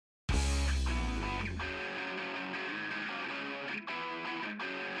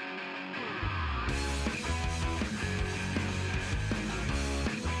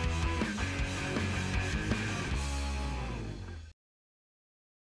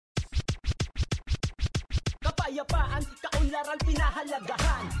kapayapaan, kaunlaran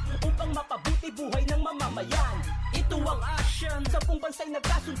pinahalagahan upang mapabuti buhay ng mamamayan. Ito ang ASEAN, 10 bansa'y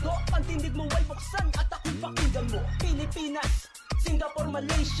nagkasundo, pantindig mo ay buksan at ako'y pakinggan mo. Pilipinas, Singapore,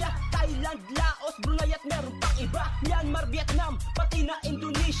 Malaysia, Thailand, Laos, Brunei at meron pang iba, Myanmar, Vietnam, pati na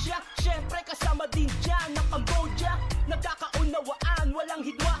Indonesia. Syempre kasama din dyan ang Cambodia. Nagkakaunawaan, walang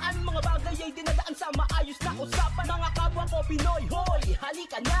hidwaan, mga bagay ay dinadaan sa maayos na usapan. Mga kapwa ko Pinoy, hoy,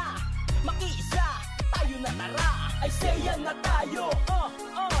 halika na, makiisa, tayo na tara. ASEAN na tayo,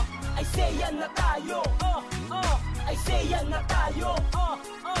 ASEAN na tayo, ASEAN na tayo,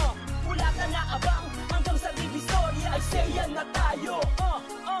 wala ka na abang hanggang sa Divisoria. ASEAN na tayo,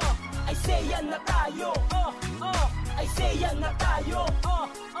 ASEAN na tayo, ASEAN na tayo,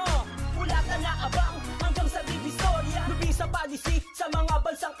 wala ka na abang hanggang sa Divisoria. Lubing sa policy sa mga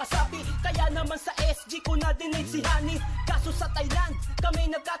bansang kasapi, kaya naman sa SG ko na dinate si Hani. Kaso sa Thailand kami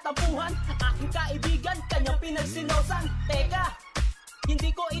nagkatampuhan, aking kaibigan kanyang pinagsilosan. Teka,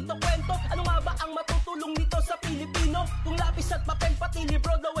 hindi ko ito kwento, ano nga ba ang matutulong nito sa Pilipino? Kung lapis at papel pati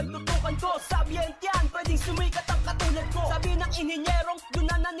libro daw ay tutukan ko. Sabihin yan, pwedeng sumikat ang katulad ko. Sabi ng ininyerong, doon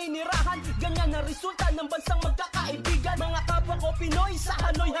na naninirahan, ganyan ang resulta ng bansang magkakaibigan. Mga kapwa ko Pinoy, sa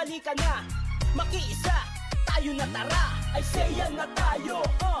Hanoi halika na, makiisa, tayo na tara. ASEAN na tayo,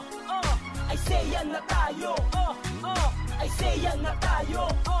 ASEAN na tayo, ASEAN na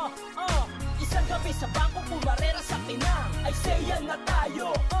tayo, isang gabi sa bangko pumarera sa Pinang. ASEAN na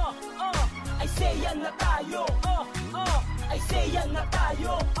tayo, ASEAN na tayo, ASEAN na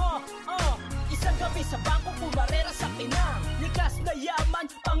tayo, isang gabi sa bangko pumarera sa Pinang. Likas na yaman,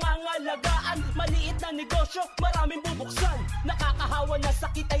 pangangalagaan, maliit na negosyo, maraming bubuksan. Nakakahawa na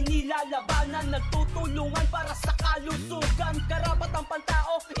sakit ay nilalabanan, nagtutulungan para sa kalusugan. Karapat ang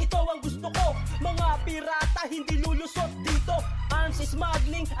pantao, ito ang gusto ko. Mga pirata hindi lulusot dito. Arms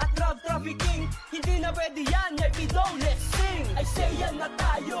smuggling at drug trafficking, hindi na pwede yan, yay pido, let's sing. ASEAN na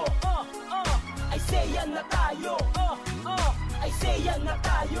tayo, ASEAN na tayo, ASEAN na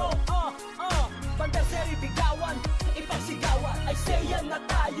tayo, Panterseri bigawan, ipagsigawan. ASEAN na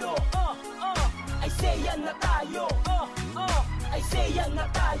tayo, ASEAN na tayo, ASEAN na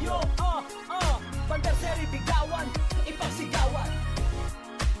tayo, Panterseri bigawan, ipagsigawan.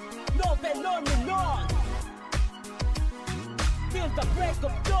 No phenomenon, till the break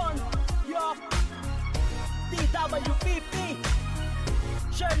of dawn, yo. TWPP,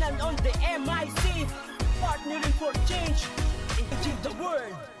 Shernan on the MIC, partnering for change, engaging the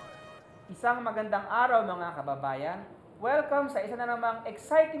world. Isang magandang araw mga kababayan. Welcome sa isa na namang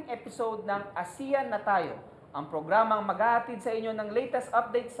exciting episode ng ASEAN na tayo, ang programang maghahatid sa inyo ng latest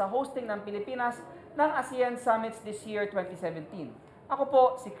updates sa hosting ng Pilipinas ng ASEAN Summits this year 2017. Ako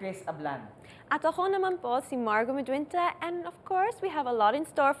po si Chris Ablan. At ako naman po si Margo Medwinta, and of course we have a lot in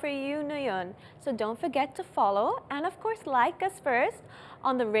store for you ngayon. So don't forget to follow and of course like us first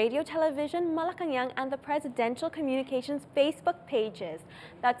on the Radio Television Malacanang and the Presidential Communications Facebook pages.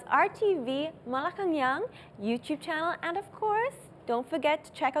 That's RTV Malacanang YouTube channel, and of course don't forget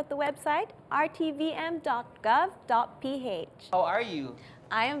to check out the website rtvm.gov.ph. How are you?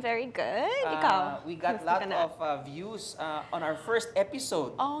 I am very good. Ikaw? We got a lot of views on our first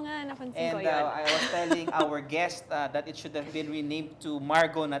episode. Oo nga, napansin ko And yun. I was telling our guest that it should have been renamed to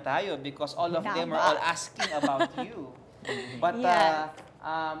Margo na tayo because all of them are all asking about you. But Yeah.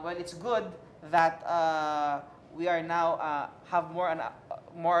 well, it's good that we are now have more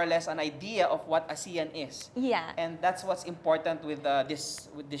or less an idea of what ASEAN is. Yeah. And that's what's important with this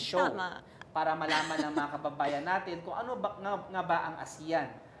show. Tama. Para malaman ng mga kababayan natin kung ano ba nga ba ang ASEAN.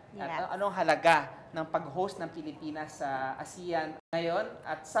 Yes. At anong halaga ng pag-host ng Pilipinas sa ASEAN ngayon.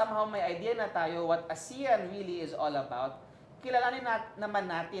 At somehow may idea na tayo what ASEAN really is all about. Kilalanin naman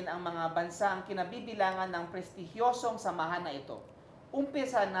natin ang mga bansang kinabibilangan ng prestigyosong samahan na ito.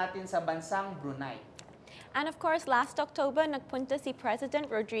 Umpisa natin sa bansang Brunei. And of course, last October, nagpunta si President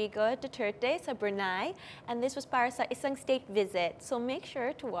Rodrigo Duterte sa Brunei, and this was para sa isang state visit. So make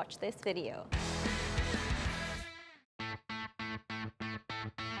sure to watch this video.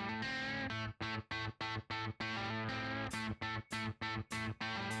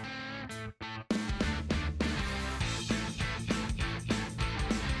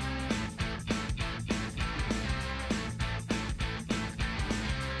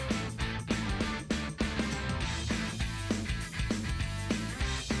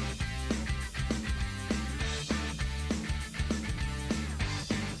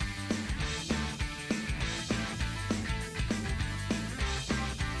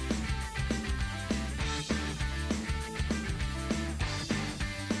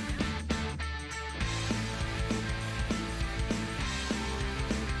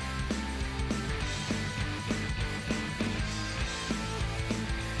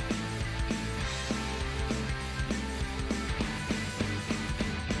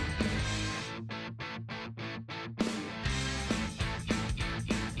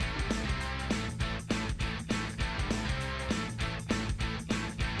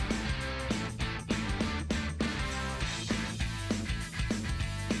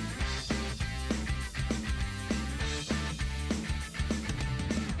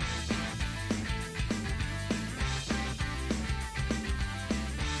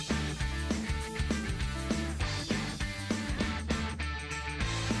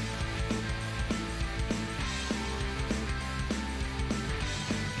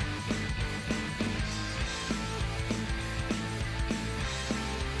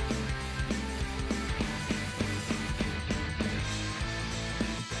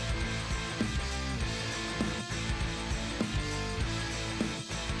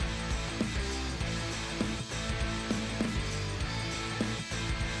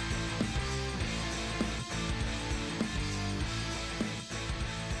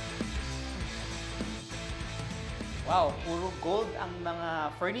 Wow, puro gold ang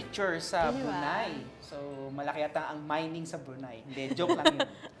mga furniture sa Diba? Brunei. So, malaki yata ang mining sa Brunei. Hindi, joke lang yun.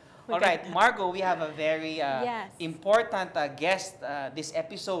 Alright, Margo, we have a very Yes. important guest this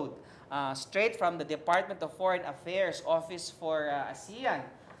episode. Straight from the Department of Foreign Affairs Office for ASEAN.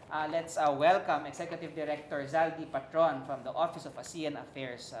 Let's welcome Executive Director Zaldi Patron from the Office of ASEAN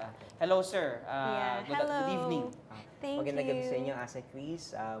Affairs. Hello, sir. Good evening. Thank Magandang gabi sa you. inyo, Asa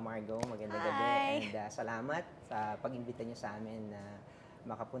Chris, Margo, magandang gabi. Hi. And salamat sa pag-imbita niyo sa amin na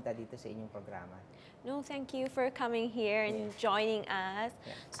makapunta dito sa inyong programa. No, thank you for coming here and Yes. joining us.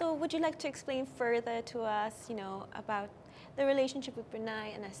 Yeah. So, would you like to explain further to us, about the relationship with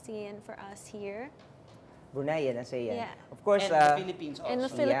Brunei and ASEAN for us here? Brunei and ASEAN. Yeah. Of course, And the Philippines also. In the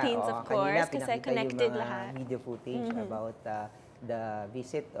Philippines, of course, kanina kasi pinakita connected yung mga lahat. video footage about the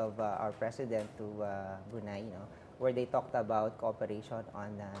visit of our president to Brunei, where they talked about cooperation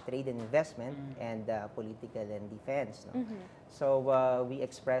on trade and investment and political and defense. So we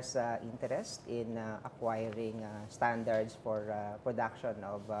express interest in acquiring standards for production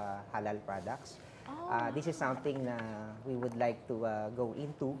of halal products. This is something na we would like to go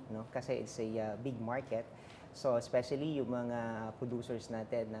into, kasi it's a big market. So especially yung mga producers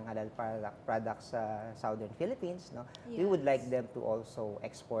natin ng halal products sa Southern Philippines, we would like them to also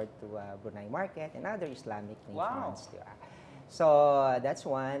export to Brunei market and other Islamic nations. Wow. Diba? So that's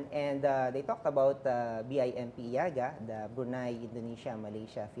one. And they talked about BIMP IAGA, the Brunei, Indonesia,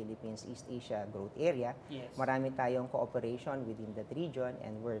 Malaysia, Philippines, East Asia Growth Area. Yes. Marami tayong cooperation within that region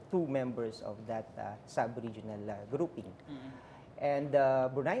and we're 2 members of that sub-regional grouping. And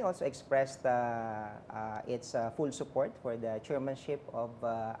Brunei also expressed its full support for the chairmanship of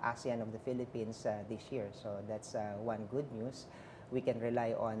ASEAN of the Philippines this year. So that's one good news. We can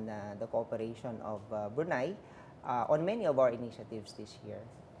rely on the cooperation of Brunei on many of our initiatives this year.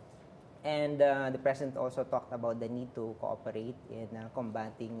 And the President also talked about the need to cooperate in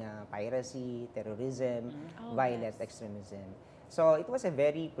combating piracy, terrorism, violent extremism. So it was a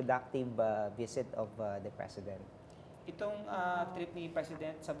very productive visit of the President. Itong trip ni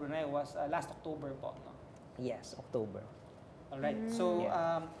President sa Brunei was last October po, no? Yes, October. Alright. So,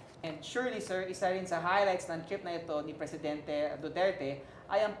 and surely, sir, isa rin sa highlights ng trip na ito ni Presidente Duterte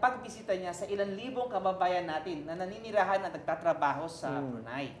ay ang pagbisita niya sa ilang libong kababayan natin na naninirahan at nagtatrabaho sa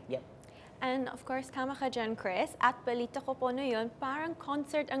Brunei. Yep. And of course, kama ka dyan, Chris, at balita ko po yun, parang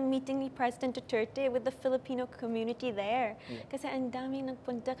concert ang meeting ni President Duterte with the Filipino community there. Yeah. Kasi ang daming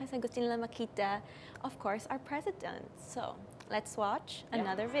nagpunta kasi gusto nila makita, of course, our President. So, let's watch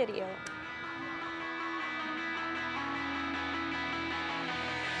another video.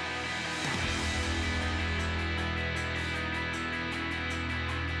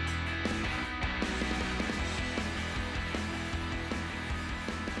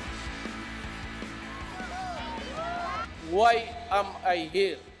 Why am I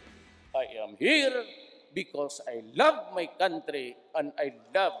here? I am here because I love my country and I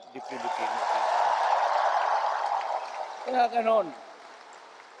love the Filipino people. Kaya ganon.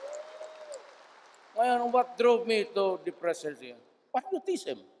 Ngayon, what drove me to the presidency?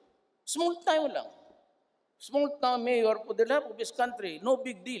 Patriotism. Small time lang. Small time mayor for the love of this country. No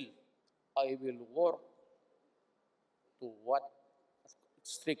big deal. I will work to what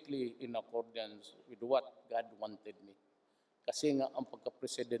strictly in accordance with what God wanted me. Kasi nga ang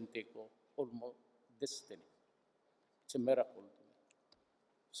pagka-presidente ko, almost destiny. It's a miracle to me.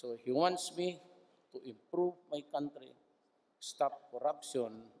 So he wants me to improve my country, stop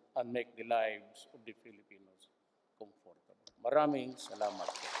corruption, and make the lives of the Filipinos comfortable. Maraming salamat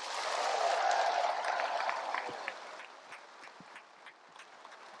po.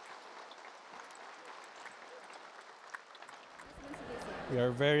 We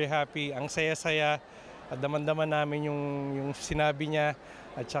are very happy. Ang saya-saya at daman-daman namin yung sinabi niya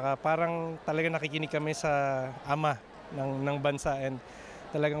at saka parang talaga nakikinig kami sa ama ng bansa and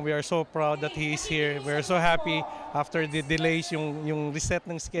talagang we are so proud that he is here. We are so happy after the delays, yung reset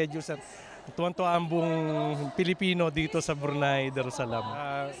ng schedules at tuwan-tuwa ang buong Pilipino dito sa Brunei, Darussalam.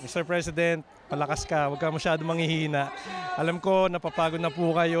 Mr. President, palakas ka, huwag ka masyado manghihina. Alam ko napapagod na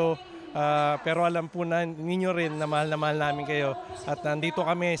po kayo. Pero alam po na ninyo rin na mahal namin kayo at nandito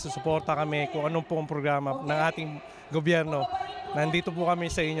kami, susuporta kami kung anong po ang programa ng ating gobyerno. Nandito po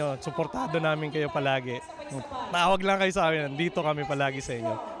kami sa inyo, suportado namin kayo palagi. Tawag lang kayo sa amin, nandito kami palagi sa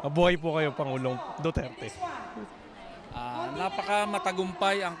inyo. Mabuhay po kayo, Pangulong Duterte. Napaka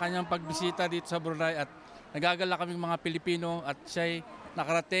matagumpay ang kanyang pagbisita dito sa Brunei at nagagala kaming mga Pilipino at siya'y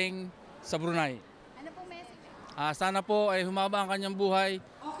nakarating sa Brunei. Ano po message? Sana po ay humaba ang kanyang buhay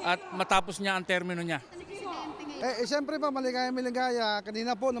at matapos niya ang termino niya. Presidente ngayon. Siyempre pa, maligaya.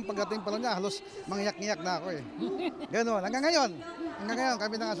 Kanina po, nung pagdating pala niya, halos mangyak-ngyak na ako eh. Gano'n. Hanggang ngayon,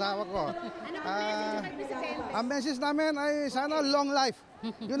 kami ng asawa ko. Ang message namin ay sana long life.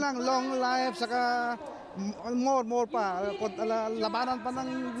 Yun lang, long life, saka more pa. Labanan pa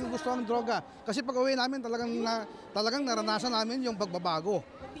ng gusto ng droga. Kasi pag uwi namin, talagang naranasan namin yung pagbabago.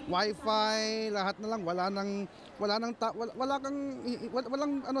 Wi-Fi, lahat na lang, walang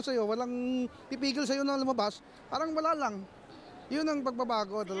ano sa'yo, walang pipigil sa'yo na lumabas, parang wala lang. Yun ang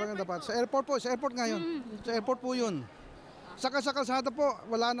pagbabago talagang dapat. Sa airport ngayon. Sa airport po yun. Saka sa kalsada po,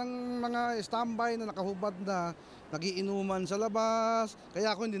 wala nang mga standby na nakahubad na nagiinuman sa labas. Kaya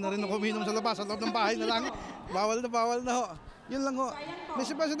ako hindi na rin ako uminom sa labas, sa loob ng bahay na lang. Bawal na ho. Yun lang ho.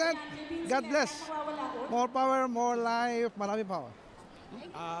 Mr. President, God bless. More power, more life, marami pa ho.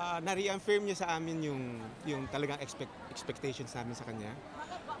 Na-reaffirm niya sa amin yung talagang expectations namin sa kanya.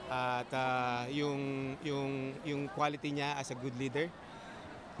 At yung quality niya as a good leader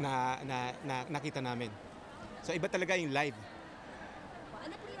na nakita namin. So iba talaga yung live.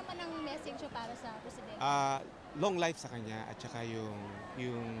 Ano po naman ang message para sa Presidente? Long life sa kanya at saka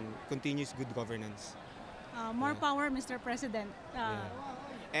yung continuous good governance. More power, Mr. President.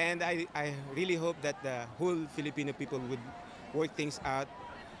 And I really hope that the whole Filipino people would work things out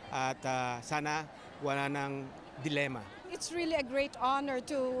at sana wala nang dilemma. It's really a great honor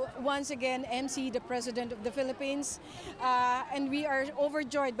to once again MC the President of the Philippines and we are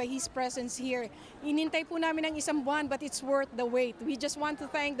overjoyed by his presence here. Inintay po namin ng isang buwan but it's worth the wait. We just want to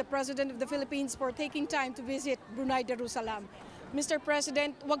thank the President of the Philippines for taking time to visit Brunei Darussalam. Mr.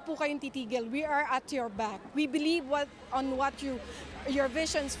 President, wag po kayong titigil. We are at your back. We believe on what your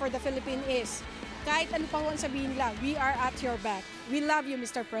visions for the Philippines is. Kahit ano pa ang sabihin nila, we are at your back. We love you,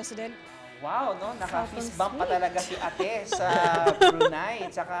 Mr. President. Wow, no? Naka-fist bump pa talaga si ate sa Brunei.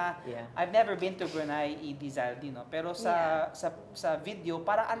 Tsaka, I've never been to Brunei, Zaldi, no? Pero sa video,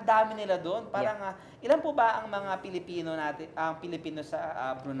 parang ang dami nila doon. Parang, ilan po ba ang mga Pilipino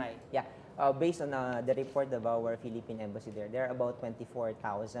sa Brunei? Yeah. Based on the report of our Philippine embassy there are about 24,000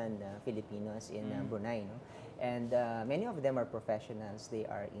 Filipinos in Brunei. No? And many of them are professionals. They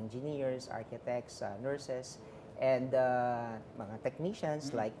are engineers, architects, nurses, and mga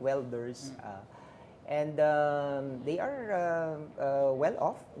technicians like welders. And they are well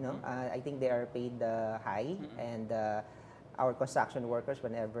off. You know? I think they are paid high. And our construction workers,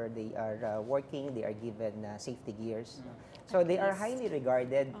 whenever they are working, they are given safety gears. So they are highly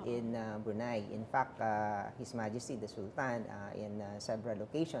regarded in Brunei. In fact, His Majesty the Sultan in several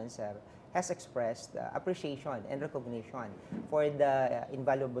occasions has expressed appreciation and recognition for the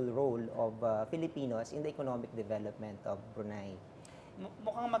invaluable role of Filipinos in the economic development of Brunei.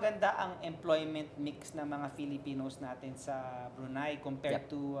 Mukhang maganda ang employment mix ng mga Filipinos natin sa Brunei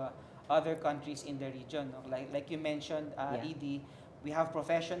compared to other countries in the region. No? Like you mentioned, Edie, we have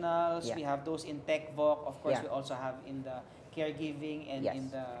professionals, we have those in tech voc, of course we also have in the caregiving and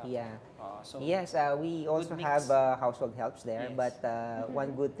in the so we also have household helps there, but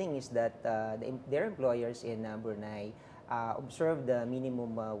one good thing is that their employers in Brunei observe the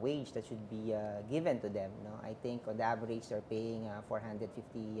minimum wage that should be given to them. No? I think on the average they're paying $450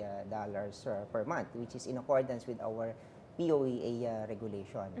 per month, which is in accordance with our POEA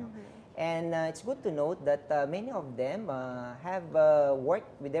regulation. No? And it's good to note that many of them have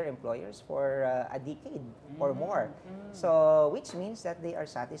worked with their employers for a decade or more. So, which means that they are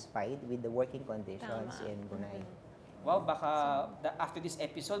satisfied with the working conditions in Brunei. Wow, baka after this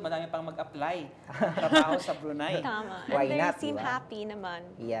episode, madami pang mag-apply ng trabaho sa Brunei. Tama. Why and not, they seem diba? happy naman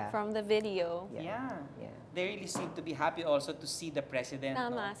from the video. They really seem to be happy also to see the president.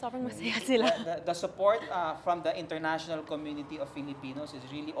 Tama, no? sobrang masaya sila. The support from the international community of Filipinos is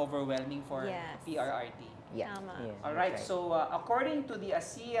really overwhelming for PRRD. Tama. All right, so according to the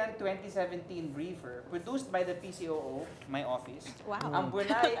ASEAN 2017 briefer produced by the PCOO, my office, ang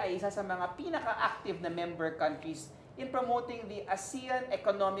Brunei ay isa sa mga pinaka-active na member countries in promoting the ASEAN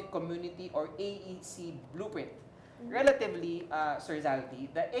Economic Community or AEC blueprint. Relatively, Sir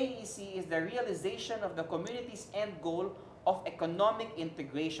Zaldi, the AEC is the realization of the community's end goal of economic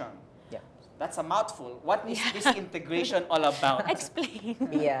integration. That's a mouthful. What is this integration all about? Explain.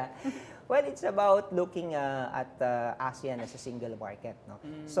 Well, it's about looking at ASEAN as a single market. No?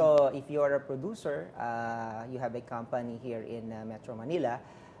 So if you're a producer, you have a company here in Metro Manila,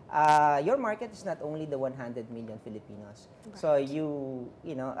 your market is not only the 100 million Filipinos. So you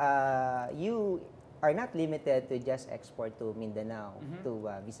are not limited to just export to Mindanao, to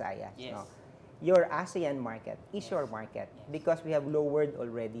Visayas. No? Your ASEAN market is your market because we have lowered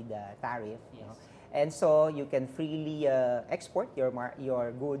already the tariff. No? And so you can freely export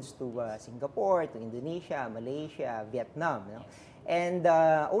your goods to Singapore, to Indonesia, Malaysia, Vietnam. No? And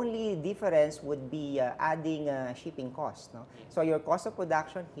only difference would be adding shipping cost. No? So your cost of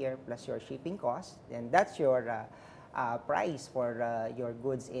production here plus your shipping cost, and that's your price for your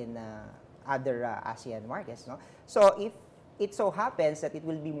goods in other ASEAN markets. No? So if it so happens that it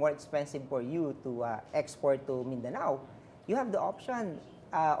will be more expensive for you to export to Mindanao, you have the option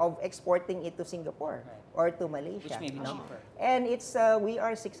of exporting it to Singapore or to Malaysia. Which may be cheaper. And it's we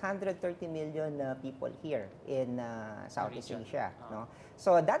are 630 million people here in Southeast Asia. No?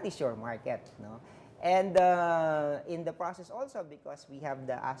 So that is your market. No? And in the process also, because we have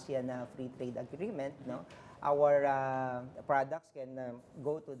the ASEAN Free Trade Agreement, no? Our products can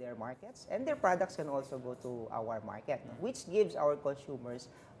go to their markets, and their products can also go to our market, no? Which gives our consumers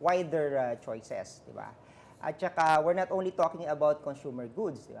wider choices, di ba? At saka, we're not only talking about consumer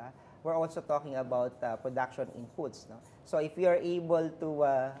goods, di ba? We're also talking about production inputs. No? So if we are able to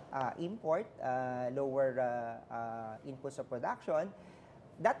import lower inputs of production,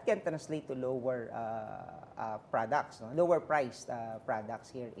 that can translate to lower products, no? Lower priced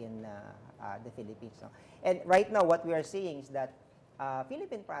products here in the Philippines. No? And right now, what we are seeing is that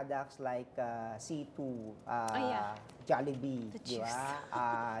Philippine products like C2, Jollibee, di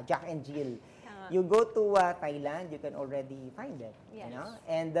ba? Jack and Jill. You go to Thailand, you can already find them. Yes. You know?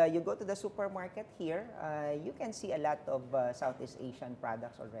 And you go to the supermarket here, you can see a lot of Southeast Asian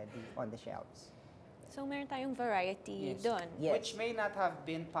products already on the shelves. So meron tayong variety doon. Yes. Which may not have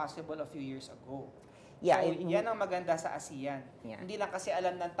been possible a few years ago. Yeah, So, yan ang maganda sa ASEAN. Yeah. Hindi lang kasi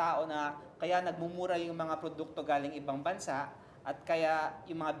alam ng tao na kaya nagmumura yung mga produkto galing ibang bansa at kaya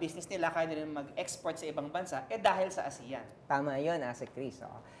yung mga business nila kaya nila mag-export sa ibang bansa dahil sa ASEAN. Tama yun, Ase Chris.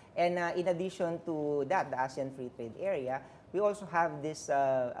 Oh. And in addition to that, the ASEAN Free Trade Area, we also have this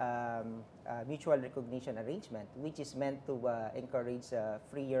mutual recognition arrangement, which is meant to encourage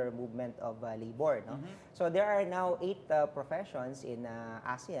freer movement of labor. No? So there are now 8 professions in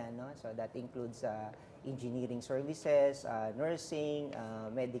ASEAN. No? So that includes engineering services, nursing,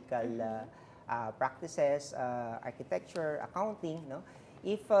 medical practices, architecture, accounting. No?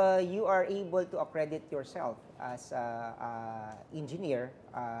 If you are able to accredit yourself as an engineer,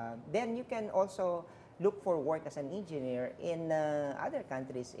 then you can also look for work as an engineer in other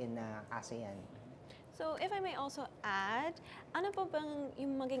countries in ASEAN. So if I may also add, ano po bang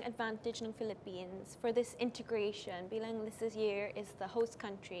yung maging advantage ng Philippines for this integration bilang this year is the host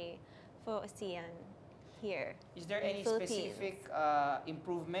country for ASEAN here? Is there any specific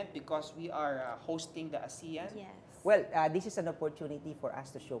improvement because we are hosting the ASEAN? Yes. Well, this is an opportunity for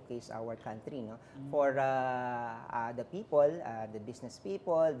us to showcase our country, no? For the people, the business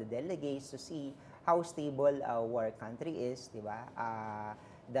people, the delegates to see how stable our country is, di ba?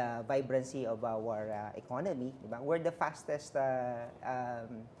 The vibrancy of our economy, di ba? We're the fastest,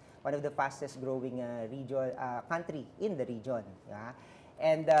 one of the fastest growing country in the region, di ba?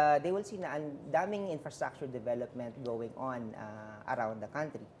 And they will see na ang daming infrastructure development going on around the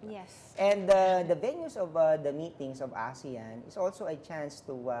country. Yes. And the venues of the meetings of ASEAN is also a chance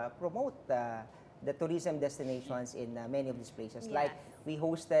to promote the tourism destinations in many of these places. Yes. Like we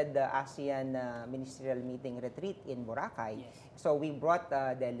hosted the ASEAN Ministerial Meeting Retreat in Boracay. Yes. So we brought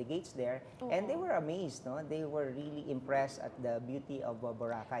delegates there, and they were amazed. No? They were really impressed at the beauty of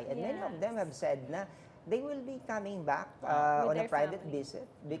Boracay. And many of them have said na they will be coming back on a private visit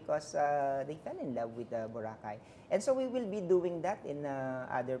because they fell in love with Boracay. And so we will be doing that in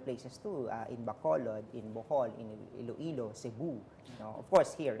other places too, in Bacolod, in Bohol, in Iloilo, Cebu, of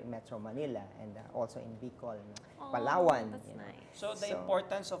course here in Metro Manila, and also in Bicol, Palawan. That's nice. So the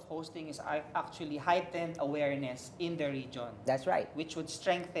importance of hosting is actually heightened awareness in the region. That's right. Which would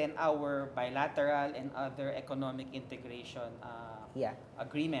strengthen our bilateral and other economic integration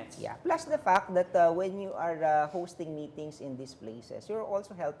agreements. Yeah. Plus the fact that when you are hosting meetings in these places, you're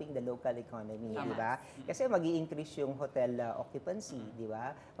also helping the local economy, di ba? Kasi mag-i-increase yung hotel occupancy, di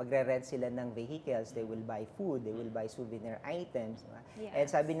ba? Magre-rent sila ng vehicles, they will buy food, they will buy souvenir items, di ba? Yes. And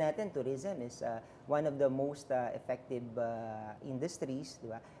sabi natin, tourism is one of the most effective industries, di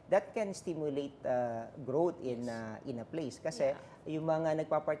ba? That can stimulate growth in a place. Kasi yung mga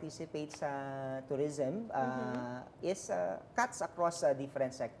nagpa-participate sa tourism is cuts across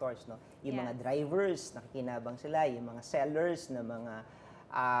different sectors, no? Yung mga drivers, nakikinabang sila, yung mga sellers na mga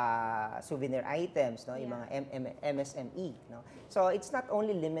souvenir items, no? Yung mga MSME, no? So it's not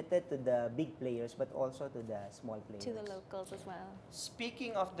only limited to the big players but also to the small players. To the locals as well.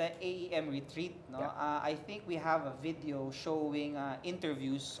 Speaking of the AEM retreat, no, I think we have a video showing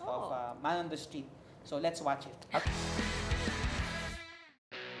interviews of Man on the Street. So let's watch it.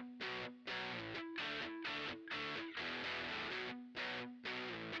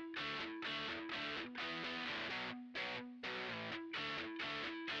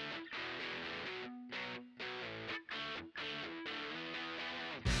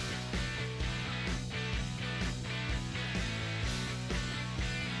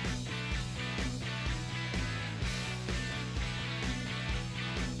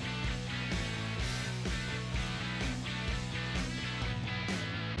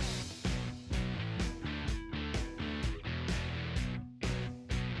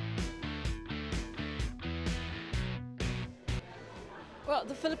 Well,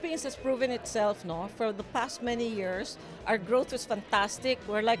 the Philippines has proven itself, no? For the past many years, our growth was fantastic.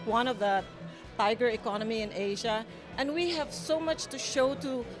 We're like one of the tiger economy in Asia, and we have so much to show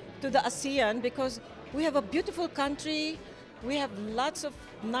to the ASEAN because we have a beautiful country. We have lots of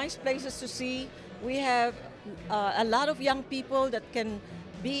nice places to see. We have a lot of young people that can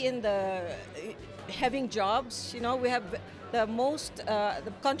be in having jobs. You know, we have the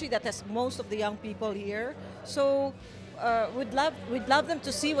country that has most of the young people here. So we'd love them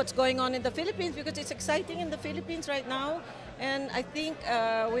to see what's going on in the Philippines because it's exciting in the Philippines right now. And I think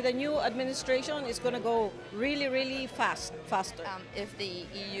with the new administration, it's going to go really, really faster. If the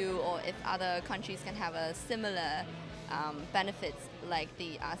EU or if other countries can have a similar benefits like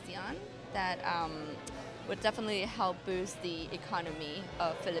the ASEAN, that would definitely help boost the economy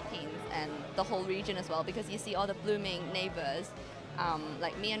of Philippines and the whole region as well, because you see all the blooming neighbors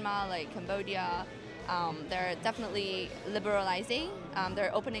like Myanmar, like Cambodia, they're definitely liberalizing,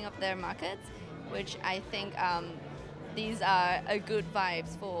 they're opening up their markets, which I think these are a good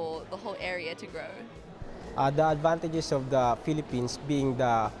vibes for the whole area to grow. The advantages of the Philippines being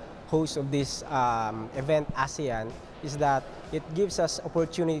the host of this event, ASEAN, is that it gives us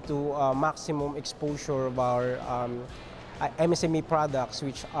opportunity to maximum exposure of our MSME products,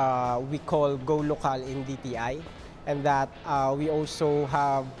 which we call Go Local in DTI, and that we also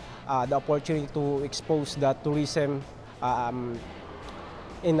have the opportunity to expose the tourism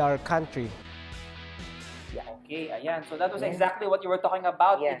in our country. Okay, ayan. So that was exactly what you were talking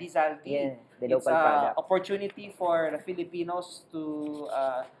about, Edizaldi. Yeah, the It's local product. opportunity for the Filipinos to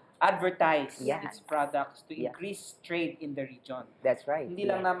advertise its products to increase trade in the region. That's right. Hindi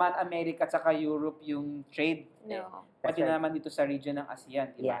lang naman America at saka Europe yung trade. No. Pati That's right. naman dito sa region ng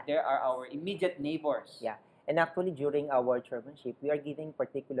ASEAN. Diba? Yeah. There are our immediate neighbors. Yeah. And actually, during our chairmanship, we are giving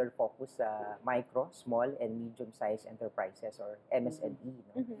particular focus sa micro, small, and medium-sized enterprises or MSME.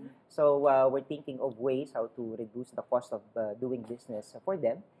 No? So we're thinking of ways how to reduce the cost of doing business for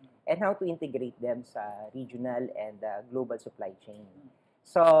them and how to integrate them sa regional and global supply chain.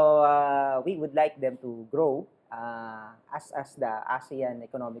 So we would like them to grow as the ASEAN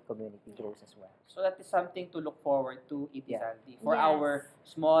economic community grows as well. So that is something to look forward to, Edizaldi, for Yes. our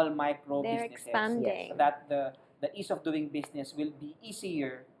small micro They're businesses. expanding. So that the ease of doing business will be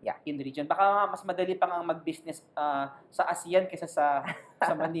easier in the region. Baka nga mas madali pa nga mag-business sa ASEAN kaysa sa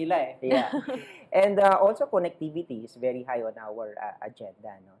Manila eh. Yeah. And also connectivity is very high on our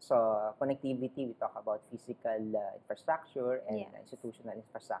agenda. No? So connectivity, we talk about physical infrastructure and institutional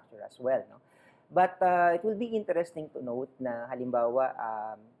infrastructure as well. No? But it will be interesting to note na halimbawa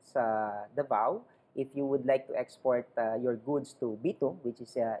sa Davao, if you would like to export your goods to Bitung, which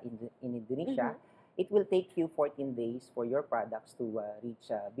is in Indonesia, it will take you 14 days for your products to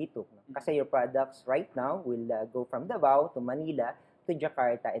reach Bitung. No? Kasi your products right now will go from Davao to Manila to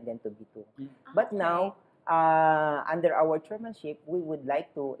Jakarta and then to Bitung. But now, under our chairmanship, we would like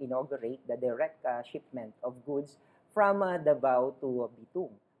to inaugurate the direct shipment of goods from Davao to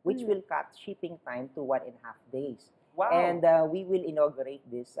Bitung, which will cut shipping time to 1.5 days. Wow. And we will inaugurate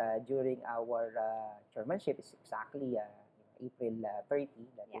this during our chairmanship. It's exactly April 30.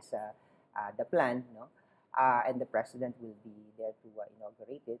 That is the plan, no? And the president will be there to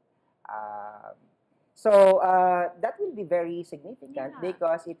inaugurate it. So that will be very significant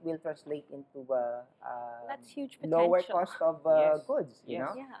because it will translate into That's huge lower potential. cost of goods, you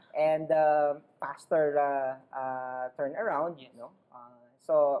know, and faster turnaround, you know.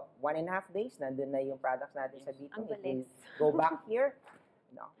 So 1.5 days, nandun na yung products natin sa Bitung. It will go back here.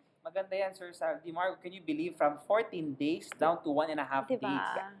 No. Maganda yan, Sir Saldi. Mark, can you believe from 14 days down to 1.5 days?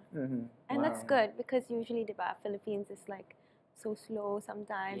 And that's good because usually, diba, Philippines is like so slow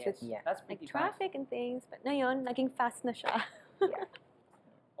sometimes with That's like pretty traffic and things. But ngayon, naging fast na siya.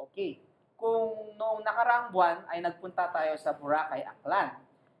 Okay. Kung noong nakaraang buwan ay nagpunta tayo sa Boracay, Aklan,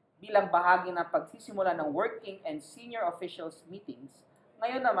 bilang bahagi ng pagsisimula ng working and senior officials meetings,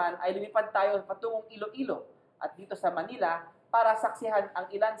 ngayon naman ay lumipad tayo patungong Iloilo at dito sa Manila para saksihan ang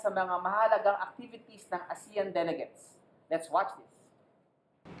ilan sa mga mahalagang activities ng ASEAN delegates. Let's watch this.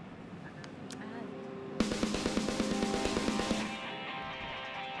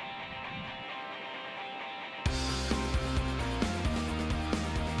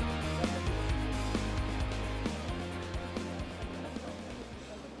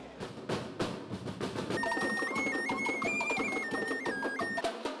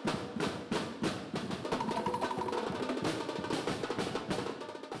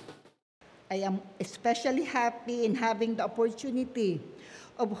 I am especially happy in having the opportunity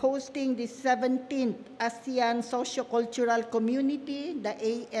of hosting the 17th ASEAN Socio-Cultural Community, the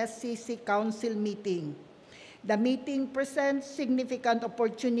ASCC Council meeting. The meeting presents significant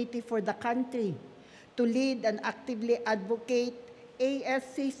opportunity for the country to lead and actively advocate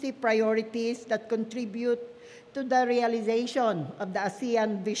ASCC priorities that contribute to the realization of the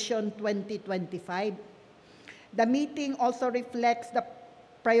ASEAN Vision 2025. The meeting also reflects the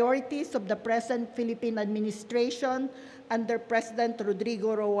priorities of the present Philippine administration under President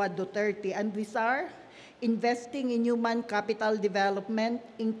Rodrigo Roa Duterte, and these are investing in human capital development,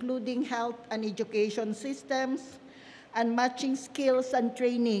 including health and education systems, and matching skills and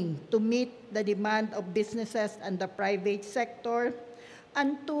training to meet the demand of businesses and the private sector,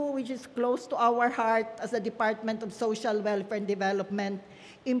 and two, which is close to our heart as the Department of Social Welfare and Development,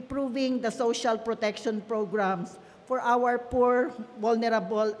 improving the social protection programs for our poor,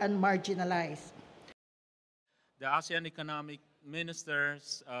 vulnerable, and marginalized. The ASEAN Economic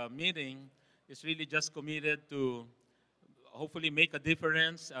Ministers meeting is really just committed to hopefully make a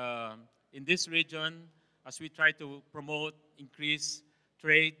difference in this region as we try to promote increased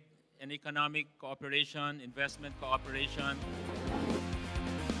trade and economic cooperation, investment cooperation.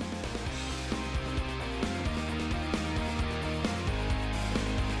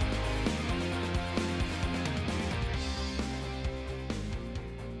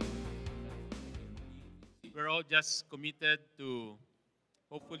 We're all just committed to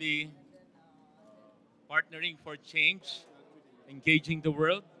hopefully partnering for change, engaging the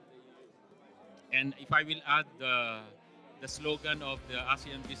world. And if I will add the slogan of the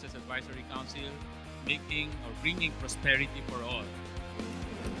ASEAN Business Advisory Council, making or bringing prosperity for all.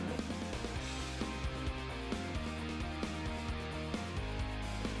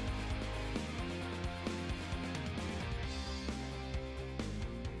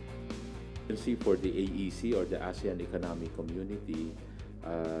 For the AEC or the ASEAN Economic Community,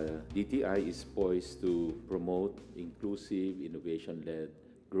 DTI is poised to promote inclusive, innovation-led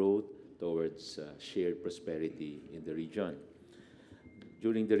growth towards shared prosperity in the region.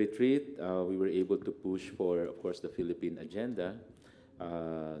 During the retreat, we were able to push for, of course, the Philippine agenda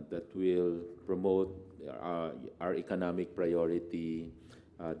that will promote our economic priority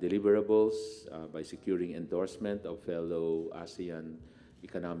deliverables by securing endorsement of fellow ASEAN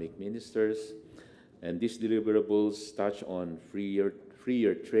economic ministers. And these deliverables touch on freer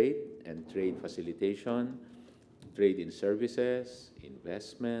trade and trade facilitation, trade in services,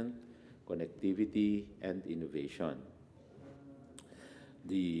 investment, connectivity, and innovation.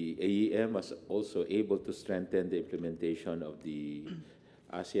 The AEM was also able to strengthen the implementation of the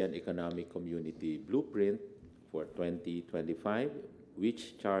ASEAN Economic Community Blueprint for 2025,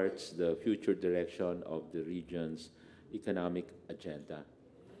 which charts the future direction of the region's economic agenda,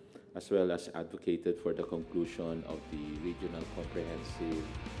 as well as advocated for the conclusion of the Regional Comprehensive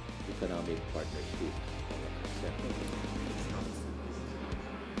Economic Partnership.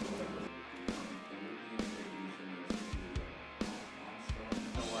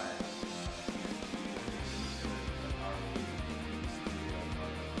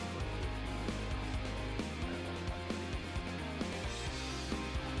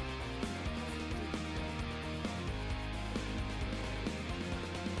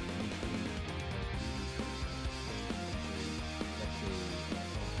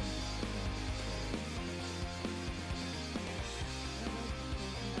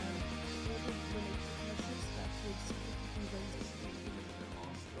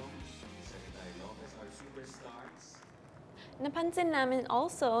 Napansin namin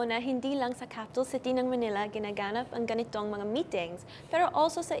also na hindi lang sa capital city ng Manila ginaganap ang ganitong mga meetings, pero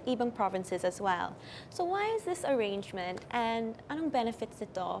also sa ibang provinces as well. So why is this arrangement and anong benefits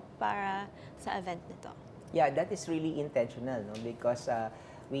nito para sa event nito? Yeah, that is really intentional, no? Because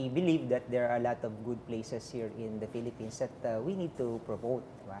we believe that there are a lot of good places here in the Philippines that we need to promote.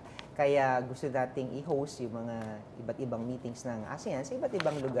 Diba? Kaya gusto nating i-host yung mga iba't ibang meetings ng ASEAN sa iba't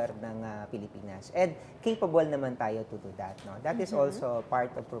ibang lugar ng Pilipinas. And capable naman tayo to do that. No? That is also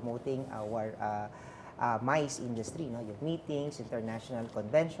part of promoting our MICE industry, no? Yung meetings, international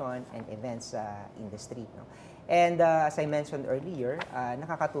convention, and events industry. No? And as I mentioned earlier,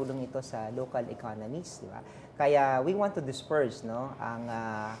 nakakatulong ito sa local economies. Diba? Kaya we want to disperse, no, ang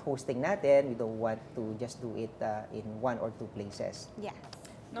hosting natin. We don't want to just do it in one or two places. Yeah.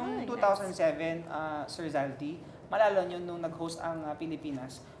 Noong 2007, Sir Zaldi, malala nyo nung nag-host ang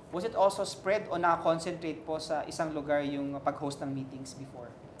Pilipinas, was it also spread o na-concentrate po sa isang lugar yung pag-host ng meetings before?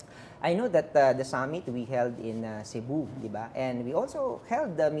 I know that the summit we held in Cebu, di ba? And we also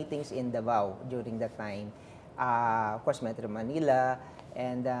held the meetings in Davao during that time. Of course, Metro Manila,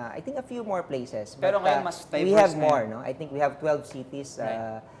 and I think a few more places. Pero ngayon mas diverse. We have more, no? I think we have 12 cities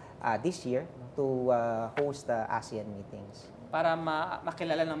this year to host ASEAN meetings. para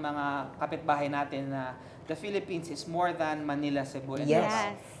makilala ng mga kapitbahay natin na the Philippines is more than Manila, Cebu, and Yes.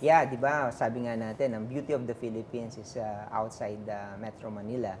 Davao. Yeah, di ba? Sabi nga natin, ang beauty of the Philippines is outside Metro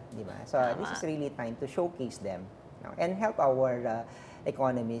Manila, di ba? So this is really time to showcase them, and help our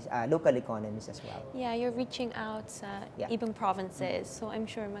economies, local economies as well. Yeah, you're reaching out sa ibang provinces, so I'm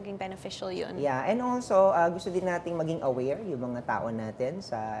sure maging beneficial yun. Yeah, and also gusto din nating maging aware yung mga tao natin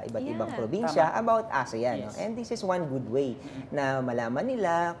sa iba't ibang probinsya about ASEAN. No? And this is one good way na malaman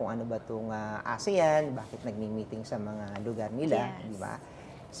nila kung ano ba itong ASEAN, bakit nagmi-meeting sa mga lugar nila, di ba?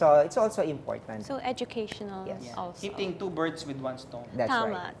 So it's also important. So educational also. Hitting two birds with one stone. That's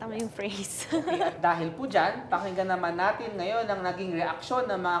right. Tama yung phrase. Okay, at dahil po dyan, pakinggan naman natin ngayon ang naging reaksyon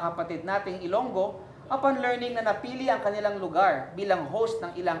ng mga kapatid nating Ilonggo upon learning na napili ang kanilang lugar bilang host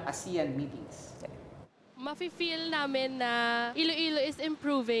ng ilang ASEAN meetings. Mafe-feel namin na Iloilo is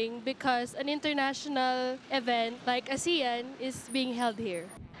improving because an international event like ASEAN is being held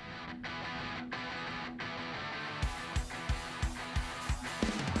here.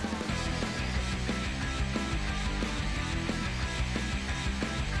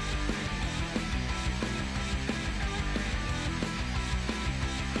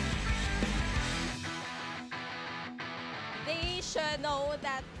 Should know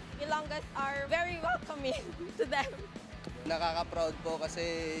that Ilonggos are very welcoming to them. Nakaka-proud po kasi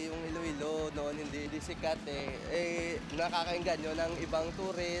yung Iloilo noon hindi sikat nakakainganyo ng ibang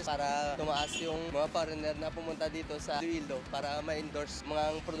tourist para tumaas yung mga foreigner na pumunta dito sa Iloilo para ma-endorse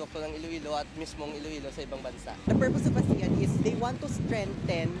mga produkto ng Iloilo at mismong Iloilo sa ibang bansa. The purpose of ASEAN is they want to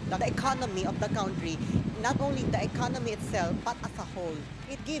strengthen the economy of the country, not only the economy itself but as a whole.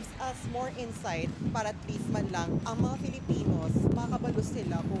 It gives us more insight para at least man lang ang mga Filipinos makabalo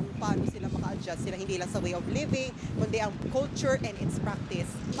sila kung paano sila maka-adjust sila hindi lang sa way of living kundi ang culture and its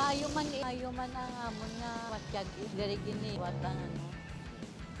practice. Mayo man ang amon nga watyag diri gini watang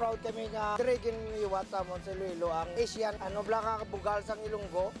Proud kami nga diri gini wata mo sa Iloilo ang ASEAN blaka bugal sang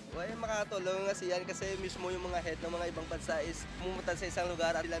Ilonggo. Way makatulong nga siyan kasi mismo yung mga head ng mga ibang bansa is pumunta sa isang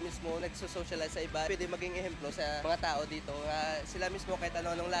lugar at sila mismo nagso-socialize sa iba. Pwede maging ehemplo sa mga tao dito nga sila mismo kahit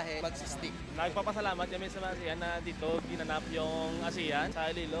anong lahi magsistick. Nagpapasalamat kami sa mga ASEAN na dito ginanap yung ASEAN sa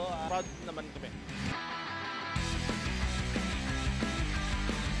Iloilo. Proud naman kami.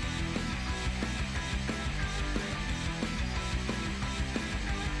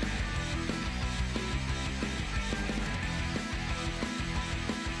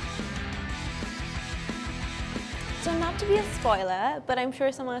 So not to be a spoiler, but I'm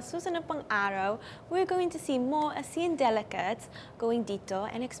sure sa mga susunod pang araw, we're going to see more ASEAN delegates going dito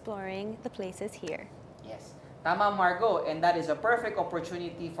and exploring the places here. Yes. Tama, Margo, and that is a perfect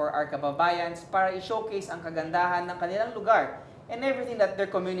opportunity for our kababayans para i-showcase ang kagandahan ng kanilang lugar and everything that their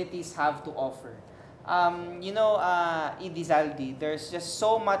communities have to offer. Edie Zaldi, there's just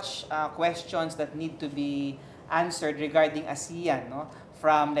so much questions that need to be answered regarding ASEAN, no?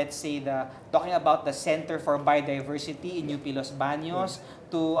 From, let's say, talking about the Center for Biodiversity in UP Los Baños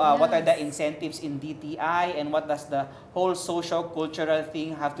to what are the incentives in DTI and what does the whole social-cultural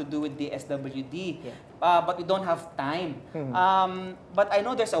thing have to do with the SWD. But we don't have time. But I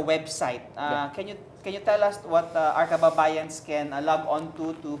know there's a website. Can you tell us what our kababayans can log on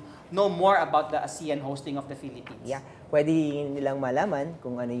to know more about the ASEAN hosting of the Philippines? Yeah, pwede nilang malaman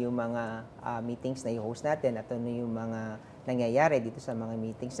kung ano yung mga meetings na i-host natin at ano yung mga nangyayari dito sa mga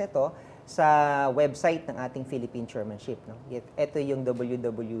meetings nito sa website ng ating Philippine Chairmanship. No? Ito yung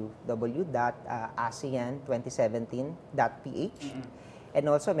www.asean2017.ph and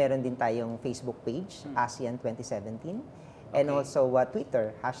also meron din tayong Facebook page, ASEAN 2017. And also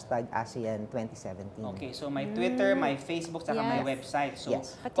Twitter, #ASEAN2017. Okay, so my Twitter, my Facebook, saka my website. So,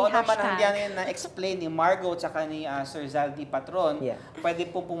 Pati kung ano man ang diyan na-explain ni Margo at ni Sir Zaldi Patron, pwede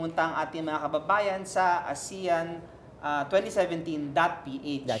po pumunta ang ating mga kababayan sa ASEAN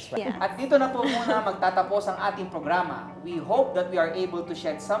 2017.ph. That's right. At dito na po muna magtatapos ang ating programa. We hope that we are able to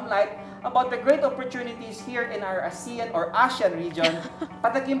shed some light about the great opportunities here in our ASEAN or ASEAN region.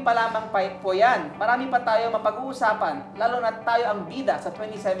 Patagim pa lamang po yan. Marami pa tayo mapag-uusapan, lalo na tayo ang bida sa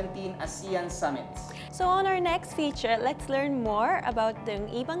 2017 ASEAN Summits. So on our next feature, let's learn more about the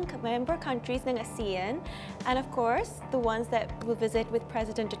ibang member countries ng ASEAN and of course, the ones that will visit with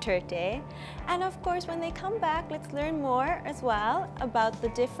President Duterte. And of course, when they come back, let's learn more as well about the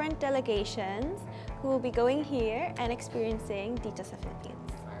different delegations who will be going here and experiencing dito sa Philippines.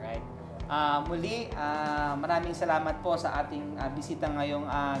 Alright. Muli, maraming salamat po sa ating bisita ngayong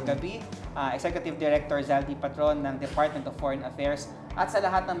gabi. Executive Director Zaldi Patron ng Department of Foreign Affairs at sa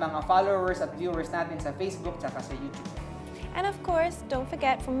lahat ng mga followers at viewers natin sa Facebook at sa YouTube. And of course, don't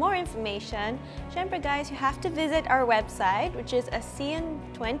forget, for more information, syempre guys, you have to visit our website, which is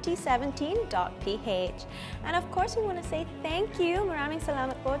ASEAN2017.ph. And of course, we want to say thank you, maraming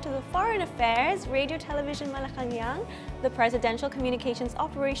salamat po, to the Foreign Affairs, Radio Television Malacanang, the Presidential Communications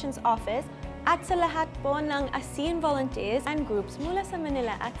Operations Office, at sa lahat po ng ASEAN volunteers and groups mula sa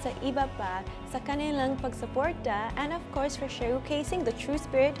Manila at sa iba pa sa kanilang pagsuporta, and of course for showcasing the true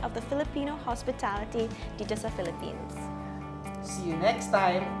spirit of the Filipino hospitality dito sa Philippines. See you next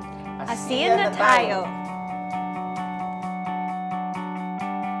time. ASEAN na tayo!